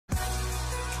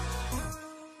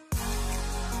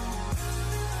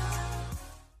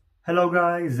Hello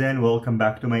guys and welcome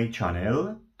back to my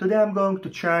channel. Today I'm going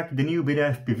to check the new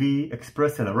BetaFPV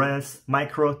ExpressLRS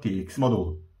Micro TX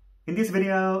model. In this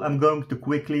video I'm going to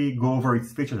quickly go over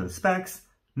its features and specs,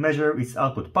 measure its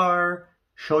output power,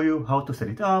 show you how to set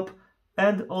it up,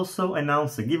 and also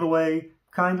announce a giveaway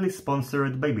kindly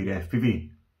sponsored by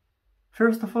BetaFPV.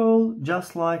 First of all,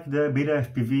 just like the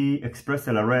BetaFPV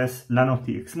ExpressLRS Nano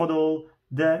TX model,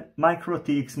 the Micro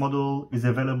TX model is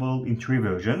available in three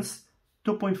versions: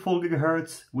 2.4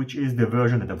 GHz, which is the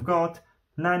version that I've got,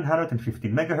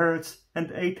 915 MHz,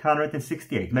 and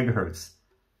 868 MHz.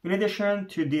 In addition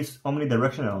to this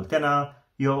omnidirectional antenna,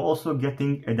 you're also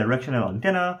getting a directional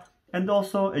antenna and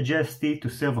also a JST to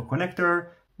servo connector,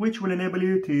 which will enable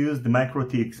you to use the Micro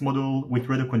TX model with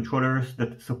radio controllers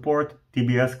that support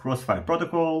TBS Crossfire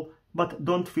protocol, but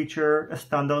don't feature a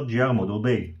standard GR module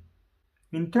bay.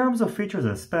 In terms of features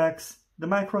and specs, the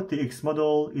Micro TX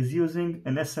model is using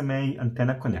an SMA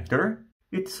antenna connector.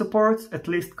 It supports, at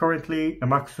least currently, a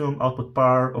maximum output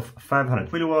power of 500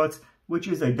 mW, which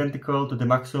is identical to the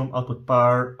maximum output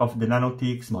power of the Nano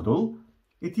TX model.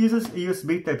 It uses a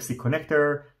USB Type-C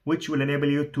connector, which will enable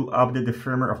you to update the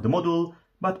firmware of the model,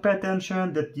 but pay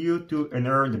attention that due to an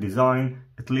error in the design,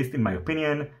 at least in my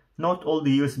opinion, not all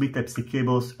the USB Type-C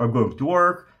cables are going to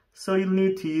work, so you'll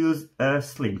need to use a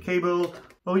slim cable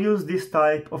or use this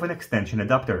type of an extension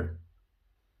adapter.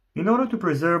 In order to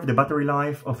preserve the battery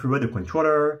life of your radio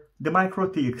controller, the Micro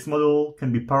TX model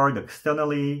can be powered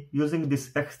externally using this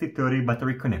XT30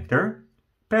 battery connector.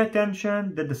 Pay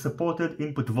attention that the supported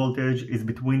input voltage is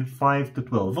between 5 to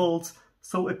 12 volts,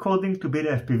 so according to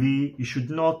BetaFPV, you should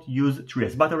not use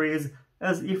 3S batteries,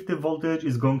 as if the voltage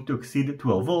is going to exceed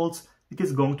 12 volts, it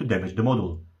is going to damage the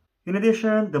model. In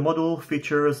addition, the model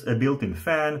features a built-in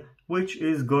fan, which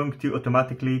is going to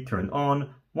automatically turn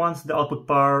on once the output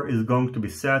power is going to be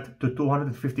set to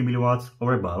 250 mW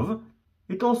or above.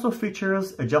 It also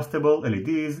features adjustable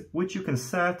LEDs, which you can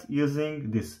set using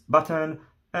this button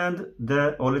and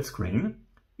the OLED screen.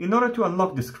 In order to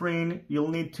unlock the screen, you'll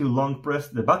need to long press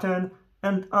the button,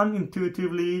 and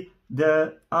unintuitively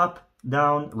the up,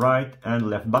 down, right and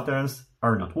left buttons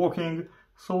are not working.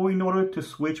 So in order to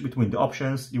switch between the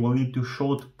options, you will need to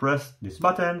short press this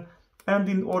button, and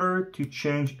in order to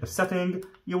change a setting,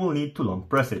 you will need to long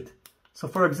press it. So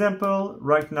for example,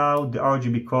 right now the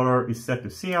RGB color is set to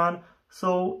cyan,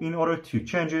 so in order to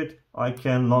change it, I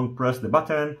can long press the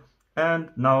button,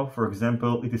 and now for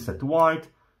example it is set to white,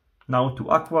 now to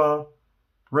aqua,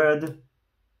 red,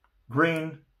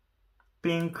 green,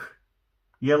 pink,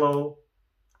 yellow,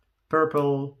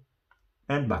 purple,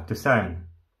 and back to cyan.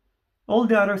 All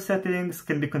the other settings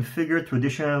can be configured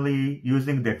traditionally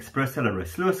using the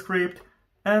ExpressLRS Lua script,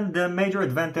 and the major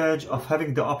advantage of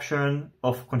having the option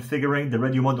of configuring the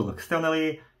radio module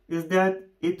externally is that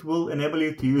it will enable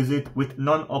you to use it with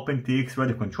non-OpenTX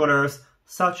radio controllers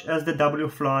such as the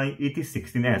WFly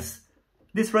ET16S.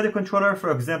 This radio controller,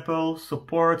 for example,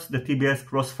 supports the TBS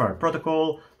Crossfire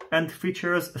protocol and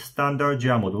features a standard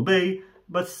GR module bay,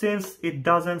 but since it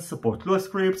doesn't support Lua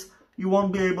scripts, you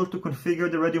won't be able to configure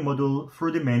the radio module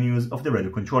through the menus of the radio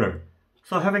controller.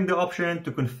 So having the option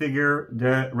to configure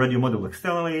the radio module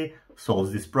externally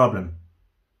solves this problem.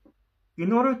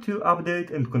 In order to update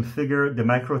and configure the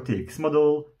Micro TX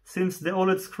model, since the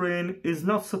OLED screen is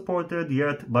not supported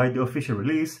yet by the official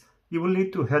release, you will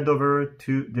need to head over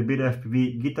to the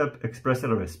BetaFPV GitHub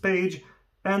ExpressLRS page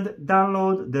and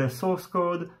download the source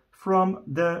code from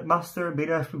the master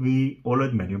BetaFPV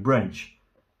OLED menu branch.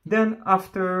 Then,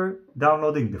 after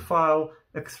downloading the file,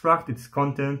 extract its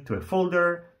content to a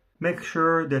folder. Make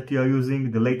sure that you are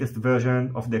using the latest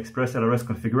version of the ExpressLRS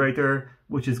configurator,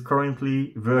 which is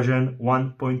currently version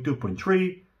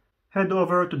 1.2.3. Head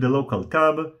over to the local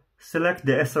tab, select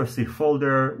the SRC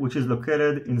folder, which is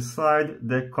located inside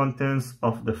the contents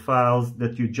of the files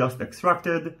that you just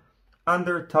extracted.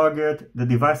 Under Target, the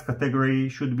device category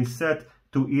should be set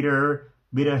to either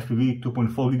BetaFPV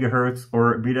 2.4 GHz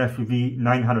or BetaFPV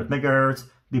 900 MHz,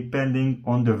 depending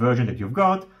on the version that you've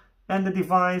got, and the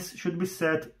device should be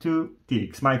set to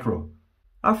TX Micro.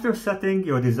 After setting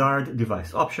your desired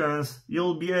device options,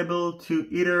 you'll be able to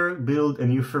either build a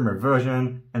new firmware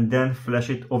version and then flash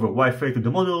it over Wi-Fi to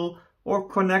the model, or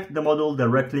connect the model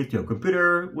directly to your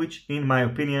computer, which in my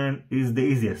opinion is the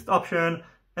easiest option,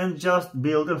 and just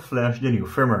build and flash the new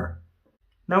firmware.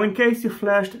 Now, in case you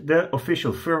flashed the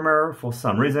official firmware for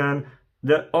some reason,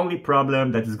 the only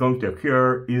problem that is going to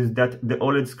occur is that the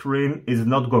OLED screen is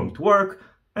not going to work,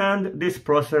 and this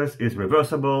process is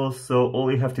reversible, so all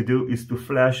you have to do is to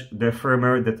flash the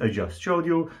firmware that I just showed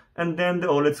you, and then the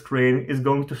OLED screen is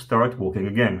going to start working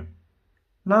again.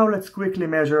 Now let's quickly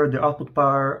measure the output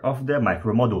power of the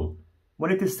micro module.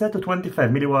 When it is set to 25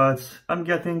 milliwatts, I'm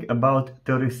getting about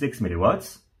 36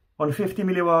 milliwatts. On 50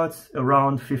 milliwatts,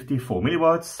 around 54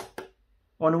 milliwatts.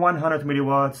 On 100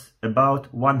 milliwatts,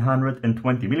 about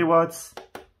 120 milliwatts.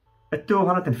 At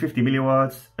 250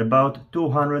 milliwatts, about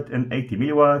 280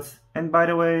 milliwatts. And by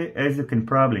the way, as you can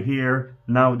probably hear,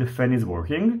 now the fan is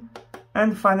working.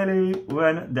 And finally,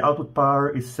 when the output power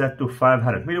is set to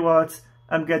 500 milliwatts,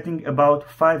 I'm getting about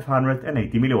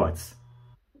 580 milliwatts.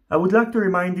 I would like to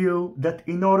remind you that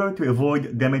in order to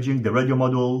avoid damaging the radio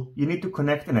module, you need to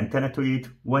connect an antenna to it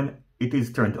when it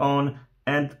is turned on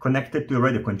and connected to a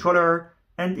radio controller.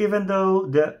 And even though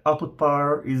the output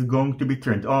power is going to be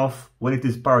turned off when it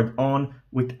is powered on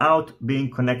without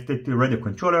being connected to a radio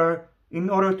controller, in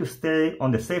order to stay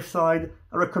on the safe side,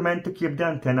 I recommend to keep the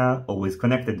antenna always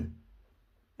connected.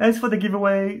 As for the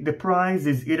giveaway, the prize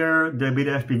is either the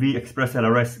BetaFPV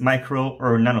ExpressLRS Micro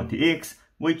or Nano TX,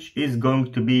 which is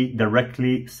going to be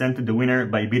directly sent to the winner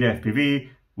by BetaFPV,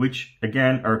 which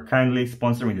again are kindly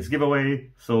sponsoring this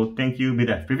giveaway, so thank you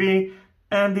BetaFPV.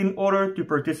 And in order to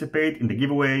participate in the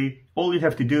giveaway, all you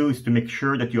have to do is to make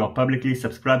sure that you are publicly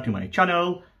subscribed to my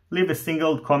channel, leave a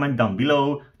single comment down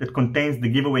below that contains the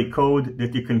giveaway code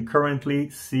that you can currently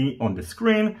see on the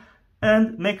screen,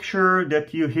 and make sure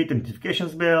that you hit the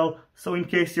notifications bell, so in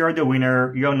case you are the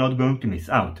winner, you are not going to miss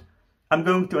out. I'm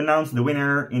going to announce the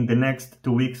winner in the next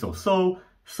 2 weeks or so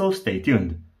stay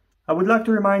tuned. I would like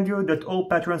to remind you that all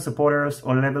Patreon supporters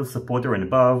on level supporter and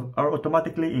above are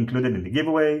automatically included in the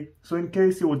giveaway, so in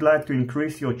case you would like to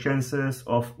increase your chances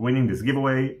of winning this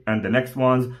giveaway and the next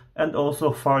ones, and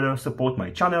also further support my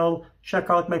channel, check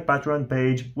out my Patreon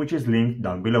page, which is linked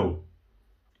down below.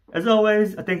 As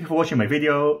always, I thank you for watching my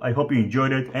video. I hope you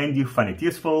enjoyed it and you find it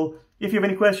useful. If you have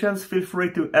any questions, feel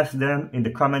free to ask them in the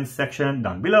comments section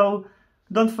down below.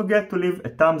 Don't forget to leave a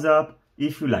thumbs up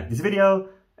if you like this video,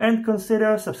 and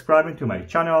consider subscribing to my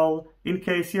channel in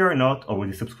case you are not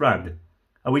already subscribed.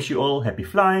 I wish you all happy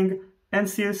flying and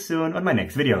see you soon on my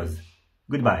next videos.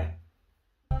 Goodbye.